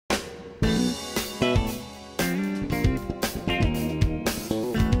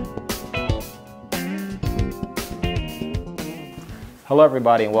Hello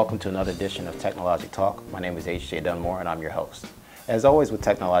everybody and welcome to another edition of Technologic Talk. My name is H.J. Dunmore and I'm your host. As always with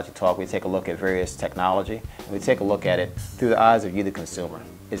Technologic Talk, we take a look at various technology and we take a look at it through the eyes of you, the consumer.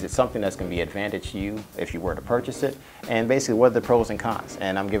 Is it something that's going to be advantage to you if you were to purchase it? And basically, what are the pros and cons?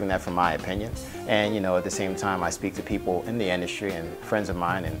 And I'm giving that from my opinion. And at the same time, I speak to people in the industry and friends of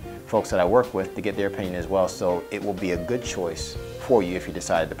mine and folks that I work with to get their opinion as well. So it will be a good choice for you if you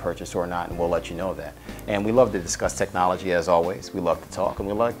decided to purchase or not, and we'll let you know that. And we love to discuss technology as always. We love to talk, and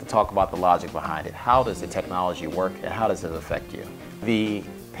we like to talk about the logic behind it. How does the technology work, and how does it affect you? The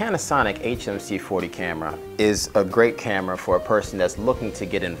Panasonic HMC 40 camera is a great camera for a person that's looking to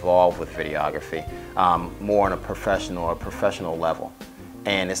get involved with videography more on a professional level.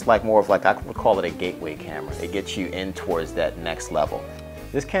 And it's like more of like, I would call it a gateway camera. It gets you in towards that next level.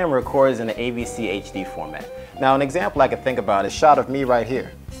 This camera records in the AVC HD format. Now an example I could think about is a shot of me right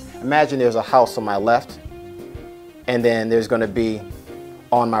here. Imagine there's a house on my left, and then there's going to be,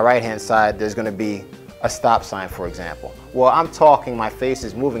 on my right hand side, there's going to be a stop sign, for example. Well, I'm talking, my face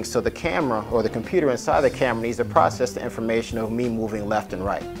is moving, so the camera or the computer inside the camera needs to process the information of me moving left and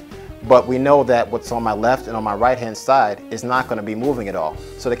right. But we know that what's on my left and on my right hand side is not going to be moving at all.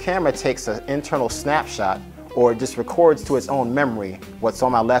 So the camera takes an internal snapshot, or it just records to its own memory what's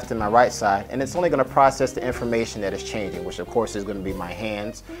on my left and my right side, and it's only going to process the information that is changing, which of course is going to be my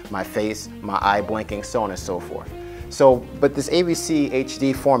hands, my face, my eye blinking, so on and so forth. So, but this AVC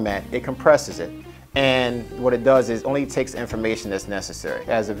HD format, it compresses it. And what it does is only takes the information that's necessary.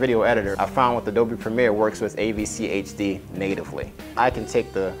 As a video editor, I found with Adobe Premiere works with AVC HD natively. I can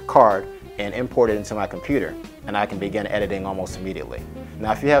take the card and import it into my computer, and I can begin editing almost immediately.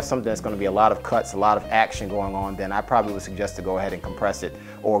 Now, if you have something that's going to be a lot of cuts, a lot of action going on, then I probably would suggest to go ahead and compress it,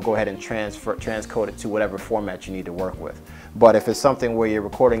 or go ahead and transcode it to whatever format you need to work with. But if it's something where you're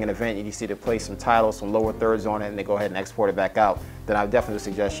recording an event, you need to place some titles, some lower thirds on it, and then go ahead and export it back out, then I definitely would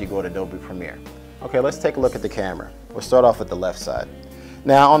suggest you go to Adobe Premiere. Okay, let's take a look at the camera. We'll start off with the left side.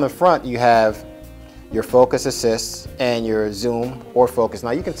 Now on the front you have your focus assist and your zoom or focus.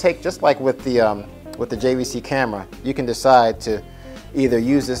 Now you can take, just like with the JVC camera, you can decide to either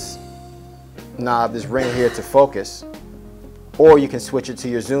use this knob, this ring here, to focus, or you can switch it to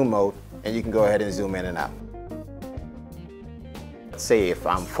your zoom mode and you can go ahead and zoom in and out. Let's say if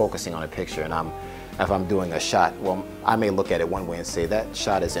I'm focusing on a picture and if I'm doing a shot, well, I may look at it one way and say that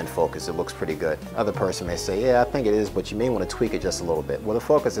shot is in focus, it looks pretty good. Other person may say, yeah, I think it is, but you may want to tweak it just a little bit. Well, the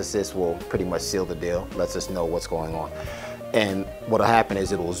focus assist will pretty much seal the deal, lets us know what's going on. And what will happen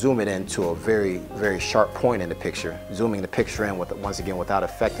is it will zoom it into a very, very sharp point in the picture, zooming the picture in once again without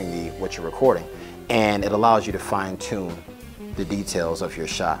affecting what you're recording. And it allows you to fine tune the details of your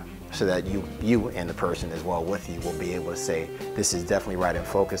shot, so that you and the person as well with you will be able to say, this is definitely right in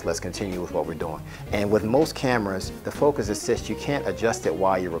focus, let's continue with what we're doing. And with most cameras, the focus assist, you can't adjust it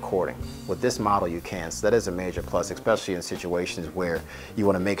while you're recording. With this model you can, so that is a major plus, especially in situations where you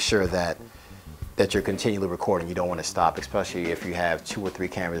want to make sure that you're continually recording. You don't want to stop, especially if you have 2 or 3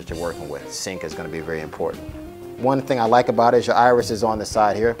 cameras that you're working with. Sync is going to be very important. One thing I like about it is your iris is on the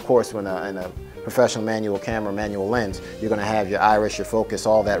side here. Of course, when in a professional manual camera, manual lens, you're going to have your iris, your focus,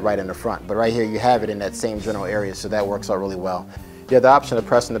 all that right in the front. But right here you have it in that same general area, so that works out really well. You have the option of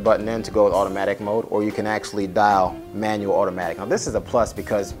pressing the button in to go with automatic mode, or you can actually dial manual automatic. Now this is a plus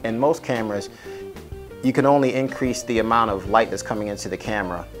because in most cameras you can only increase the amount of light that's coming into the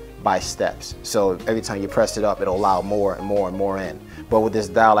camera by steps. So every time you press it up, it'll allow more and more and more in. But with this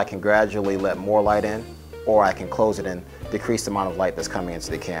dial, I can gradually let more light in, or I can close it and decrease the amount of light that's coming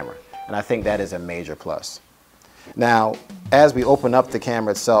into the camera. And I think that is a major plus. Now, as we open up the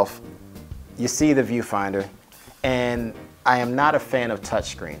camera itself, you see the viewfinder, and I am not a fan of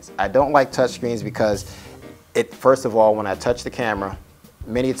touchscreens. I don't like touchscreens because first of all, when I touch the camera,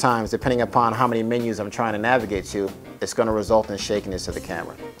 many times, depending upon how many menus I'm trying to navigate to, it's going to result in shakiness of the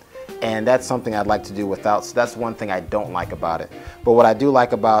camera. And that's something I'd like to do without, so that's one thing I don't like about it. But what I do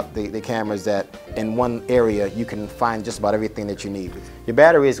like about the camera is that in one area you can find just about everything that you need. Your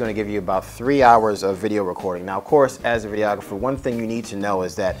battery is going to give you about 3 hours of video recording. Now of course, as a videographer, one thing you need to know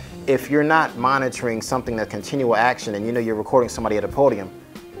is that if you're not monitoring something that's continual action and you know you're recording somebody at a podium,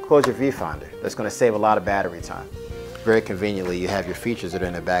 close your viewfinder. That's going to save a lot of battery time. Very conveniently, you have your features that are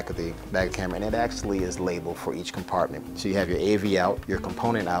in the back of the camera, and it actually is labeled for each compartment. So you have your AV out, your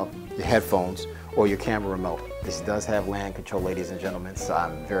component out, your headphones, or your camera remote. This does have LAN control, ladies and gentlemen, so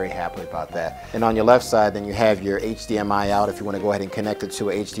I'm very happy about that. And on your left side, then you have your HDMI out if you want to go ahead and connect it to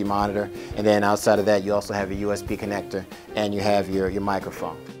an HD monitor. And then outside of that, you also have a USB connector, and you have your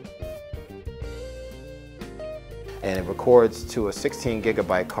microphone. And it records to a 16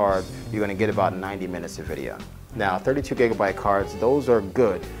 gigabyte card. You're going to get about 90 minutes of video. Now 32 gigabyte cards, those are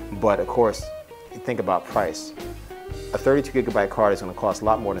good, but of course, you think about price. A 32 gigabyte card is going to cost a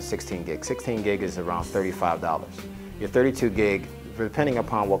lot more than 16 gig. 16 gig is around $35. Your 32 gig, depending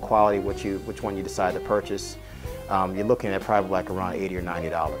upon what quality, which one you decide to purchase, you're looking at probably like around $80 or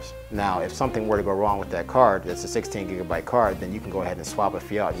 $90. Now, if something were to go wrong with that card, that's a 16 gigabyte card, then you can go ahead and swap a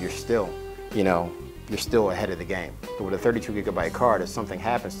fee out. You're still, you're still ahead of the game. But with a 32 gigabyte card, if something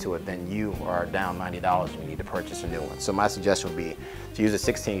happens to it, then you are down $90 and you need to purchase a new one. So my suggestion would be to use a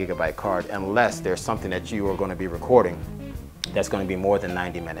 16 gigabyte card unless there's something that you are going to be recording that's going to be more than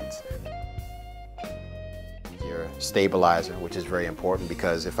 90 minutes. Your stabilizer, which is very important,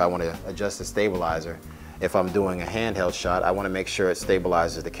 because if I want to adjust the stabilizer, if I'm doing a handheld shot, I want to make sure it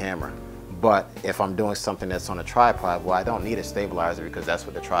stabilizes the camera. But if I'm doing something that's on a tripod, well, I don't need a stabilizer because that's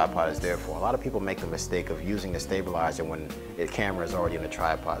what the tripod is there for. A lot of people make the mistake of using the stabilizer when the camera is already in the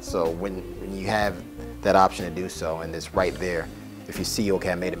tripod. So when you have that option to do so and it's right there, if you see,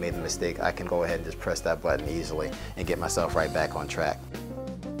 okay, I made a mistake, I can go ahead and just press that button easily and get myself right back on track.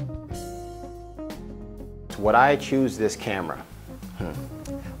 Would I choose this camera?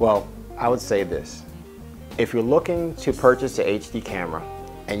 Well, I would say this. If you're looking to purchase an HD camera,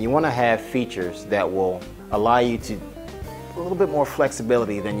 and you want to have features that will allow you to a little bit more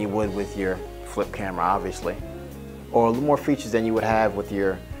flexibility than you would with your flip camera, obviously, or a little more features than you would have with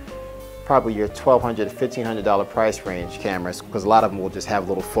your probably your $1,200 to $1,500 price range cameras, because a lot of them will just have a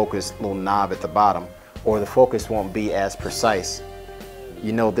little focus, little knob at the bottom, or the focus won't be as precise.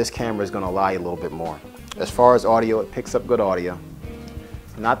 This camera is going to allow you a little bit more. As far as audio, it picks up good audio.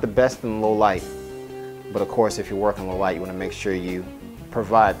 Not the best in low light, but of course, if you're working low light, you want to make sure you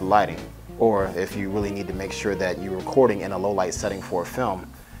provide the lighting. Or if you really need to make sure that you're recording in a low light setting for a film,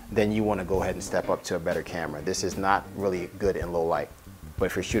 then you want to go ahead and step up to a better camera. This is not really good in low light. But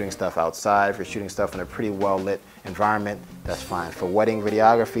if you're shooting stuff outside, if you're shooting stuff in a pretty well lit environment, that's fine. For wedding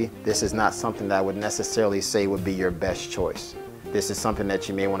videography, this is not something that I would necessarily say would be your best choice. This is something that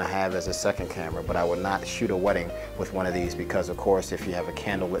you may want to have as a second camera, but I would not shoot a wedding with one of these because, of course, if you have a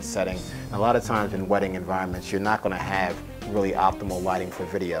candlelit setting, a lot of times in wedding environments, you're not going to have really optimal lighting for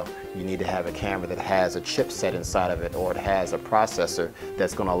video. You need to have a camera that has a chipset inside of it, or it has a processor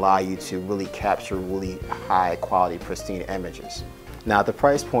that's going to allow you to really capture really high quality, pristine images. Now, at the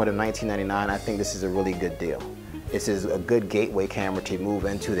price point of $19.99, I think this is a really good deal. This is a good gateway camera to move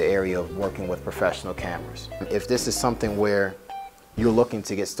into the area of working with professional cameras. If this is something where you're looking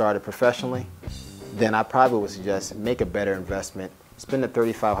to get started professionally, then I probably would suggest make a better investment, spend the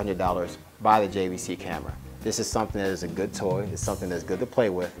 $3,500, buy the JVC camera. This is something that is a good toy, it's something that's good to play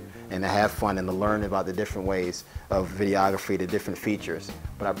with and to have fun and to learn about the different ways of videography, the different features.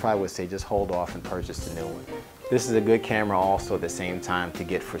 But I probably would say just hold off and purchase the new one. This is a good camera also at the same time to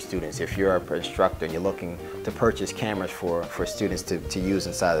get for students. If you're an instructor and you're looking to purchase cameras for students to use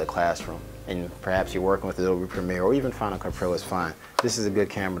inside of the classroom, and perhaps you're working with Adobe Premiere or even Final Cut Pro is fine, this is a good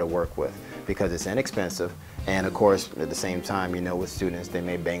camera to work with because it's inexpensive, and of course at the same time, with students they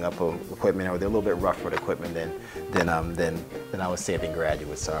may bang up equipment, or they're a little bit rougher with equipment than I would say than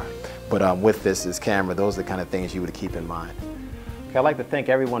graduates are. But with this camera, those are the kind of things you would keep in mind. Okay, I'd like to thank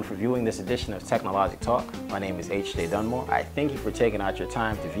everyone for viewing this edition of Technologic Talk. My name is H.J. Dunmore. I thank you for taking out your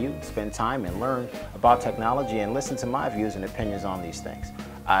time to view, spend time and learn about technology and listen to my views and opinions on these things.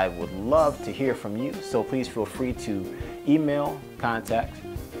 I would love to hear from you, so please feel free to contact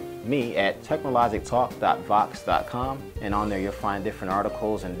me at technologictalk.vox.com, and on there you'll find different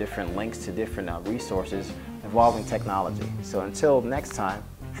articles and different links to different resources involving technology. So until next time,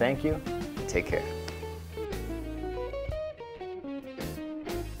 thank you, take care.